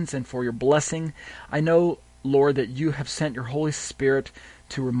presence and for your blessing. I know, Lord, that you have sent your Holy Spirit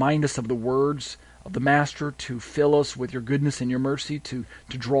to remind us of the words of the Master, to fill us with your goodness and your mercy, to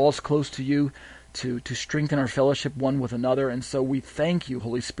draw us close to you, to strengthen our fellowship one with another. And so we thank you,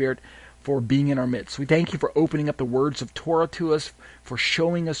 Holy Spirit, for being in our midst. We thank you for opening up the words of Torah to us, for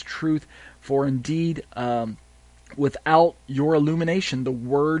showing us truth, for indeed, without your illumination, the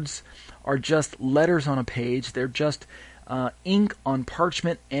words are just letters on a page. They're just ink on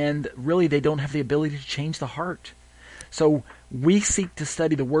parchment, and really they don't have the ability to change the heart. So we seek to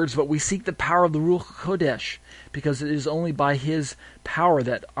study the words, but we seek the power of the Ruach HaKodesh, because it is only by his power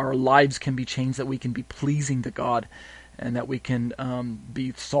that our lives can be changed, that we can be pleasing to God, and that we can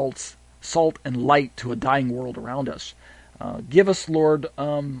be salt and light to a dying world around us. Give us, Lord,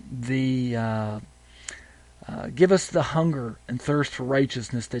 give us the hunger and thirst for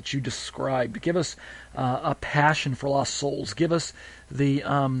righteousness that you described. Give us a passion for lost souls. Give us the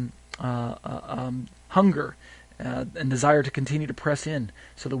hunger and desire to continue to press in,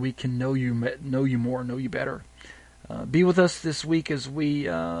 so that we can know you more, know you better. Be with us this week as we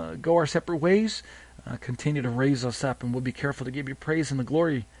go our separate ways. Continue to raise us up, and we'll be careful to give you praise and the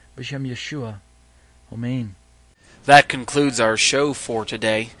glory. B'Shem Yeshua. Amen. That concludes our show for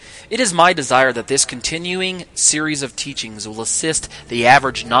today. It is my desire that this continuing series of teachings will assist the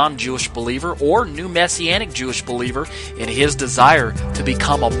average non-Jewish believer or new Messianic Jewish believer in his desire to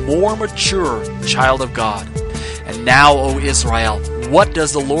become a more mature child of God. And now, O Israel, what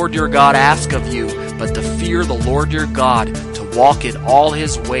does the Lord your God ask of you but to fear the Lord your God, to walk in all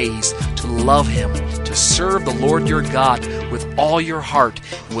his ways, to love him, to serve the Lord your God with all your heart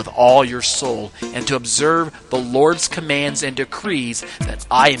and with all your soul, and to observe the Lord's commands and decrees that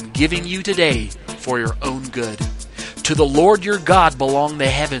I am giving you today for your own good. To the Lord your God belong the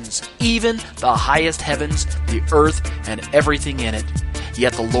heavens, even the highest heavens, the earth, and everything in it.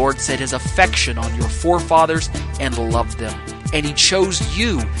 Yet the Lord set his affection on your forefathers and loved them. And he chose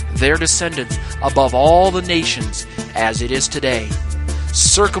you, their descendants, above all the nations, as it is today.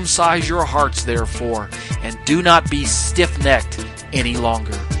 Circumcise your hearts, therefore, and do not be stiff-necked any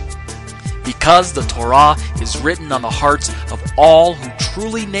longer. Because the Torah is written on the hearts of all who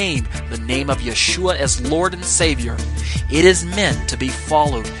truly name the name of Yeshua as Lord and Savior, it is meant to be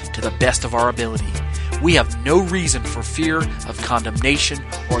followed to the best of our ability. We have no reason for fear of condemnation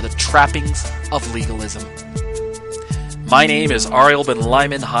or the trappings of legalism. My name is Ariel Ben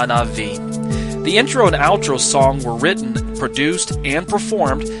Lyman Hanavi. The intro and outro song were written, produced, and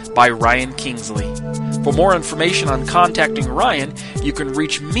performed by Ryan Kingsley. For more information on contacting Ryan, you can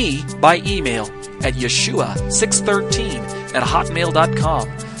reach me by email at yeshua613@hotmail.com.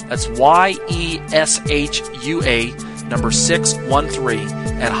 That's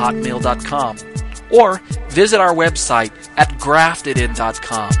YESHUA613@hotmail.com. Or visit our website at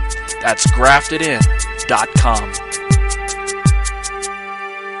graftedin.com. That's graftedin.com.